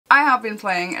I have been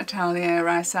playing Atelier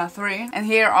Ryza 3, and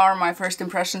here are my first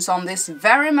impressions on this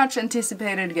very much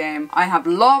anticipated game. I have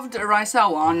loved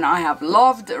Ryza 1, I have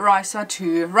loved Ryza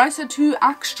 2, Ryza 2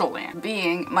 actually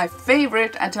being my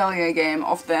favorite Atelier game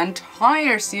of the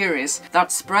entire series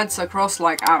that spreads across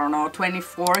like, I don't know,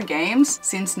 24 games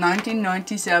since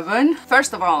 1997.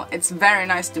 First of all, it's very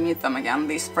nice to meet them again,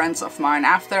 these friends of mine,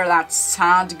 after that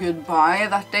sad goodbye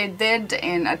that they did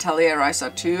in Atelier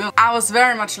Ryza 2. I was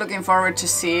very much looking forward to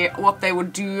see what they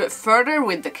would do further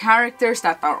with the characters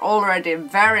that are already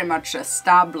very much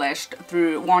established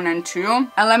through 1 and 2.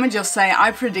 And let me just say, I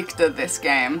predicted this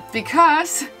game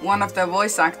because one of the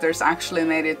voice actors actually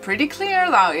made it pretty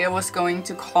clear that it was going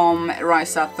to come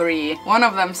Ryza 3. One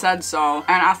of them said so,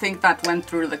 and I think that went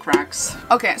through the cracks.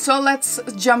 Okay, so let's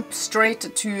jump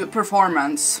straight to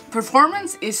performance.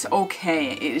 Performance is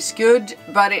okay, it is good,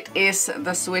 but it is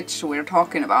the Switch we're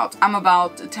talking about. I'm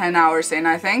about 10 hours in,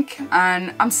 I think,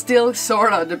 and I'm still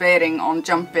sort of debating on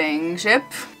jumping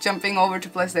over to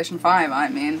PlayStation 5, I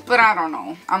mean. But I don't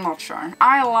know, I'm not sure.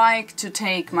 I like to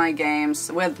take my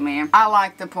games with me. I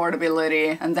like the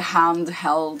portability and the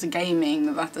handheld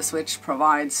gaming that the Switch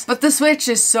provides. But the Switch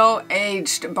is so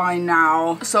aged by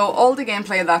now, so all the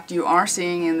gameplay that you are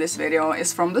seeing in this video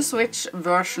is from the Switch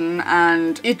version,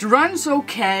 and it runs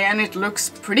okay and it looks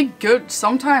pretty good,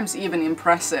 sometimes even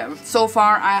impressive. So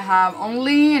far I have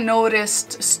only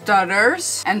noticed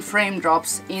stutters and frame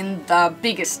drops in the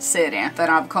biggest city that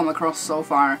I've come across so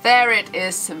far. There it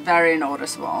is very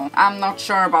noticeable. I'm not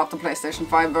sure about the PlayStation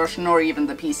 5 version or even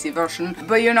the PC version,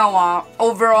 but you know what?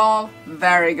 Overall,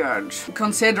 very good.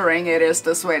 Considering it is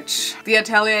the Switch. The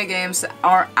Atelier games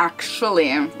are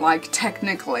actually, like,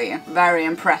 technically very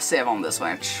impressive on the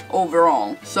Switch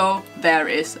overall. So there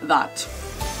is that.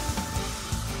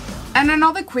 And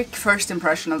another quick first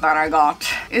impression that I got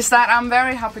is that I'm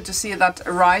very happy to see that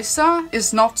Ryza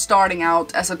is not starting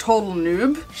out as a total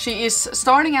noob. She is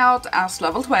starting out as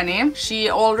level 20. She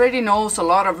already knows a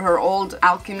lot of her old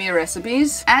alchemy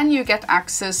recipes, and you get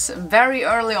access very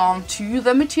early on to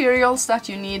the materials that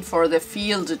you need for the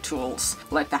field tools,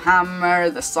 like the hammer,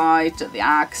 the scythe, the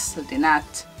axe, the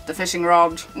net, the fishing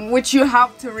rod, which you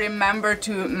have to remember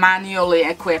to manually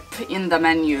equip in the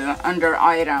menu under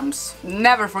items.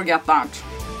 Never forget that.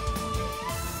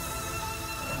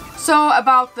 So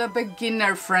about the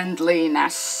beginner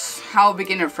friendliness. How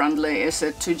beginner friendly is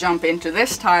it to jump into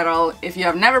this title if you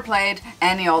have never played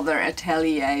any other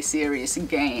Atelier series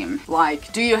game?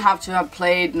 Like, do you have to have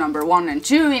played number 1 and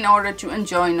 2 in order to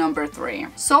enjoy number 3?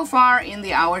 So far in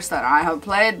the hours that I have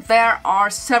played, there are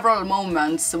several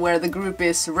moments where the group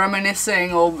is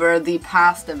reminiscing over the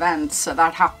past events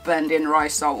that happened in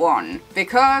Ryza 1.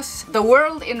 Because the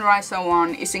world in Ryza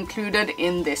 1 is included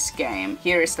in this game.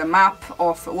 Here is the map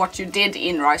of what you did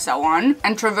in Ryza 1,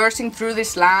 and traversing through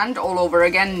this land all over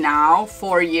again now,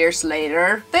 4 years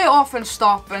later, they often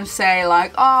stop and say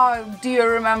like, oh, do you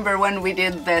remember when we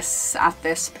did this at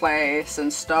this place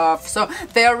and stuff? So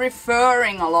they are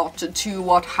referring a lot to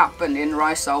what happened in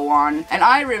Ryza 1, and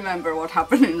I remember what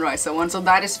happened in Ryza 1, so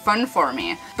that is fun for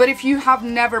me. But if you have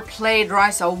never played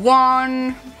Ryza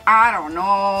 1, I don't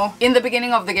know. In the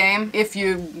beginning of the game, if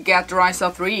you get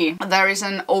Ryza 3, there is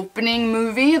an opening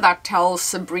movie that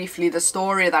tells briefly the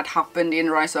story that happened in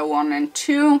Ryza 1 and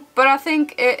 2, but I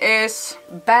think it is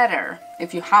better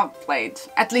if you have played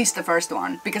at least the first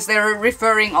one, because they're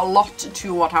referring a lot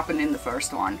to what happened in the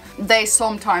first one. They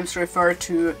sometimes refer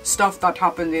to stuff that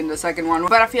happened in the second one,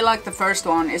 but I feel like the first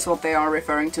one is what they are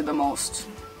referring to the most.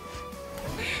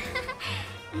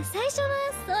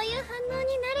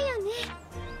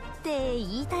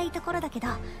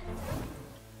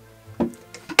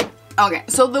 Okay,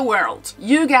 so the world.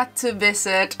 You get to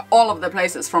visit all of the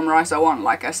places from Ryza 1,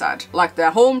 like I said. Like the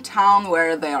hometown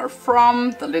where they are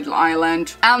from, the little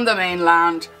island, and the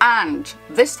mainland. And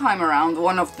this time around,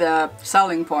 one of the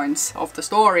selling points of the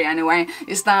story anyway,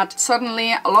 is that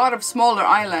suddenly a lot of smaller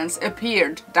islands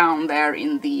appeared down there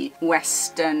in the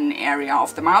western area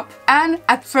of the map. And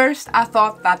at first I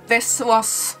thought that this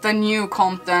was the new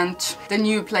content, the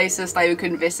new places that you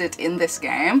could visit in this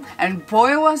game. And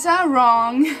boy was I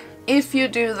wrong! If you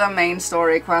do the main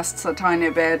story quests a tiny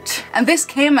bit. And this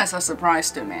came as a surprise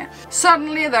to me.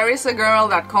 Suddenly there is a girl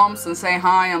that comes and say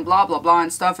hi and blah blah blah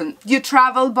and stuff, and you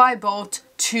travel by boat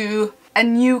to a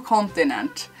new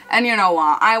continent. And you know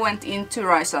what, I went into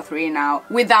Ryza 3 now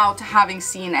without having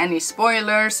seen any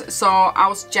spoilers, so I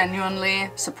was genuinely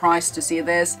surprised to see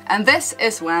this. And this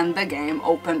is when the game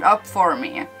opened up for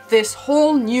me. This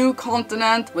whole new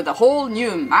continent with a whole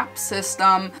new map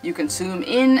system. You can zoom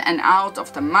in and out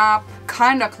of the map.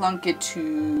 Kinda clunky to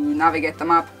navigate the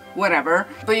map. whatever.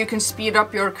 But you can speed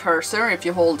up your cursor if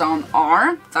you hold down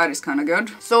R. That is kind of good.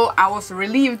 So I was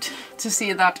relieved to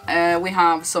see that we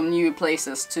have some new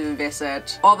places to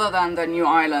visit other than the new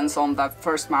islands on that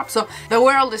first map. So the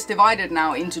world is divided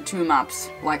now into 2 maps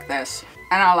like this.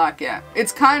 And I like it.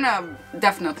 It's kind of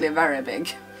definitely very big.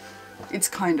 It's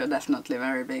kind of definitely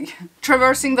very big.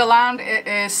 Traversing the land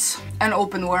is an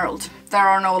open world. There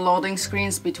are no loading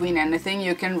screens between anything.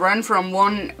 You can run from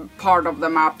one part of the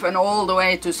map and all the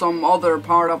way to some other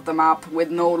part of the map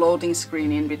with no loading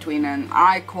screen in between, and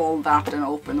I call that an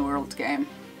open world game.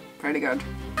 Pretty good.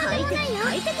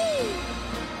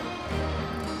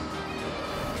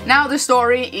 Now the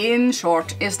story in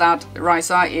short is that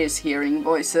Ryza is hearing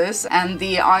voices and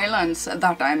the islands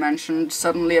that I mentioned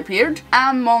suddenly appeared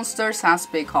and monsters has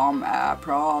become a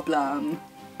problem.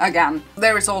 Again,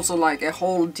 there is also like a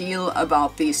whole deal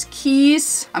about these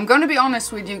keys. I'm gonna be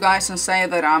honest with you guys and say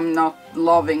that I'm not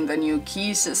loving the new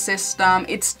keys system.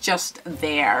 It's just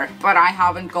there, but I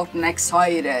haven't gotten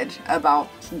excited about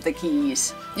the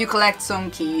keys. You collect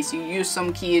some keys, you use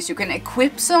some keys, you can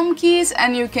equip some keys,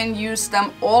 and you can use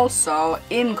them also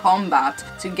in combat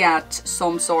to get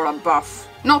some sort of buff.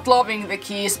 Not loving the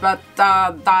keys, but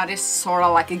that is sort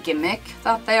of like a gimmick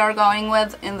that they are going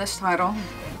with in this title.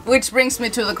 Which brings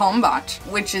me to the combat,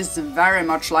 which is very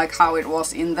much like how it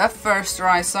was in the first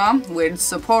Ryza, with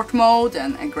support mode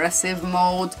and aggressive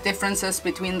mode. Differences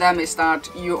between them is that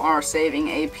you are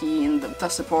saving AP in the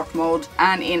support mode,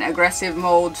 and in aggressive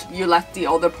mode you let the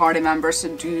other party members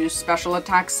do special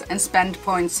attacks and spend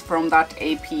points from that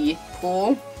AP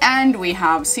pool. And we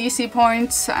have CC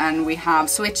points, and we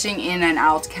have switching in and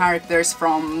out characters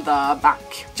from the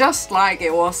back. Just like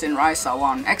it was in Ryza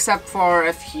 1, except for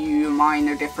a few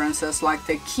minor differences, like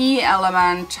the key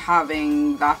element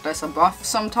having that as a buff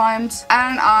sometimes.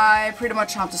 And I pretty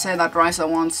much have to say that Ryza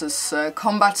 1's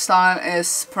combat style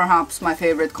is perhaps my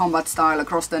favorite combat style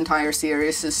across the entire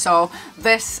series, so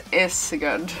this is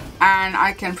good. And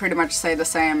I can pretty much say the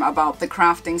same about the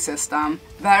crafting system.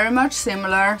 Very much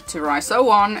similar to Ryza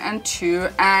 1 and 2,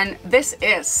 and this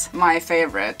is my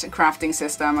favorite crafting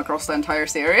system across the entire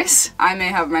series. I may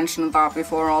have mentioned that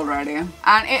before already.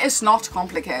 And it is not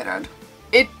complicated.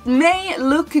 It may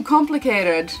look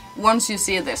complicated once you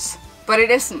see this, but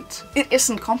it isn't. It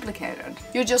isn't complicated.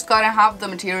 You just gotta have the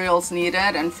materials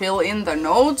needed and fill in the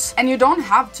nodes, and you don't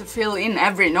have to fill in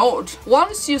every node.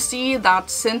 Once you see that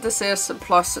synthesis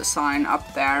plus sign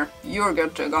up there, you're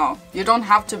good to go. You don't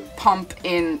have to pump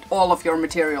in all of your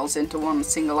materials into one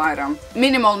single item.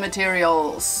 Minimal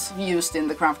materials used in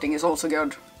the crafting is also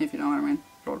good, if you know what I mean.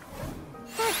 Lord.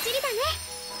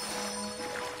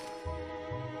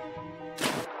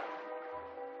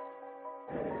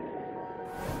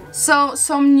 So,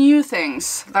 some new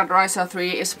things that Ryza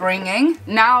 3 is bringing.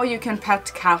 Now you can pet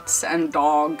cats and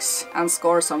dogs and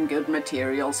score some good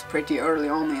materials pretty early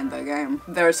on in the game.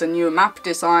 There's a new map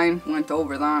design, went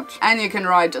over that. And you can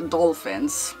ride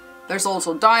dolphins. There's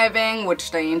also diving,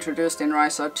 which they introduced in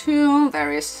Ryza 2.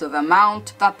 There is the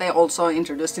mount that they also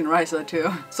introduced in Ryza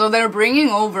 2. So they're bringing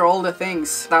over all the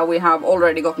things that we have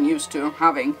already gotten used to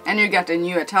having. And you get a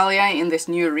new atelier in this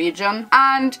new region.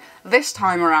 And this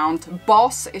time around,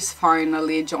 Boss is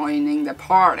finally joining the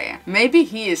party. Maybe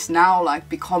he is now like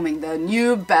becoming the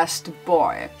new best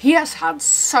boy. He has had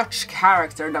such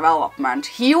character development.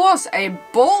 He was a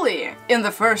bully in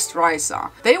the first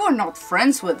Ryza. They were not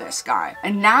friends with this guy.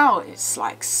 And now it's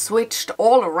like switched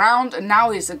all around, and now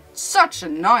he's such a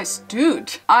nice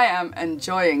dude. I am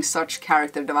enjoying such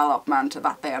character development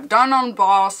that they have done on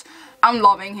Boss. I'm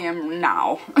loving him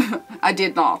now. I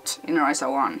did not in Ryza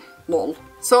 1. Lol.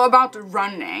 So about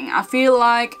running, I feel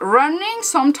like running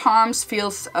sometimes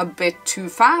feels a bit too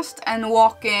fast and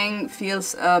walking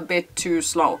feels a bit too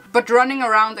slow. But running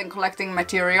around and collecting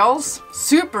materials,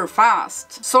 super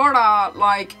fast. Sorta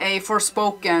like a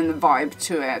Forspoken vibe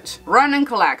to it. Run and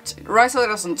collect. Ryza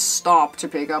doesn't stop to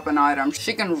pick up an item.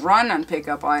 She can run and pick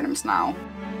up items now.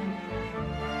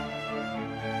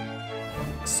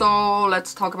 So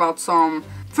let's talk about some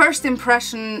first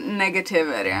impression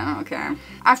negativity. Okay.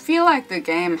 I feel like the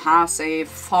game has a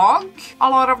fog a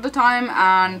lot of the time,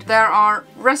 and there are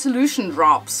resolution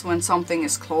drops when something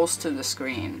is close to the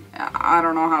screen. I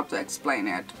don't know how to explain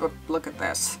it, but look at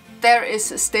this. There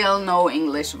is still no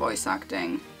English voice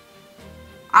acting.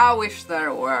 I wish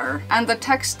there were. And the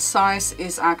text size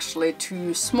is actually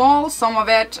too small. Some of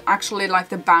it, actually like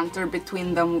the banter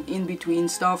between them in between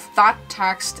stuff, that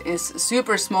text is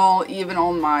super small even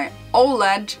on my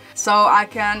OLED, so I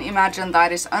can imagine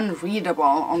that is unreadable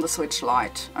on the Switch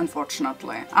Lite,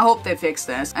 unfortunately. I hope they fix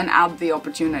this and add the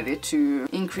opportunity to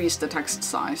increase the text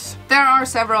size. There are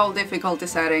several difficulty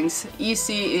settings.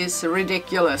 Easy is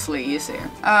ridiculously easy.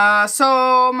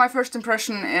 So my first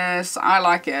impression is I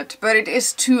like it, but it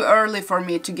is too early for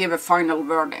me to give a final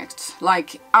verdict.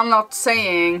 Like, I'm not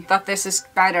saying that this is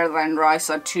better than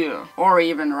Ryza 2 or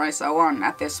even Ryza 1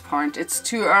 at this point. It's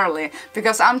too early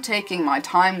because I'm taking my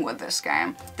time with this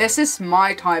game. This is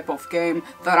my type of game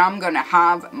that I'm gonna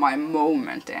have my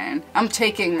moment in. I'm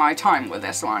taking my time with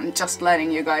this one, just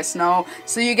letting you guys know.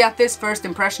 So you get this first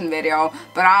impression video,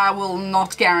 but I will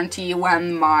not guarantee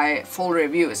when my full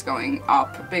review is going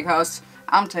up because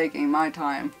I'm taking my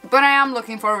time. But I am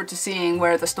looking forward to seeing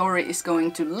where the story is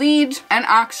going to lead, and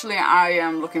actually I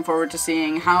am looking forward to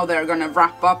seeing how they're gonna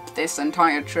wrap up this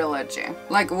entire trilogy.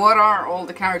 Like, what are all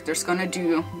the characters gonna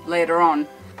do later on?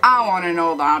 I wanna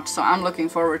know that, so I'm looking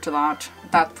forward to that.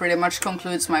 That pretty much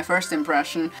concludes my first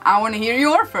impression. I wanna hear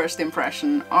your first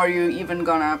impression. Are you even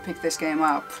gonna pick this game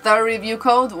up? The review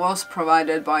code was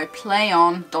provided by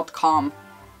Plaion.com.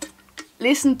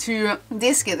 Listen to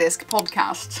Disky Disc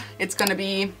podcast. It's gonna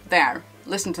be there.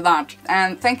 Listen to that.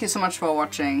 And thank you so much for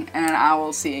watching, and I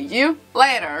will see you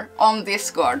later on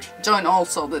Discord. Join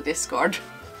also the Discord.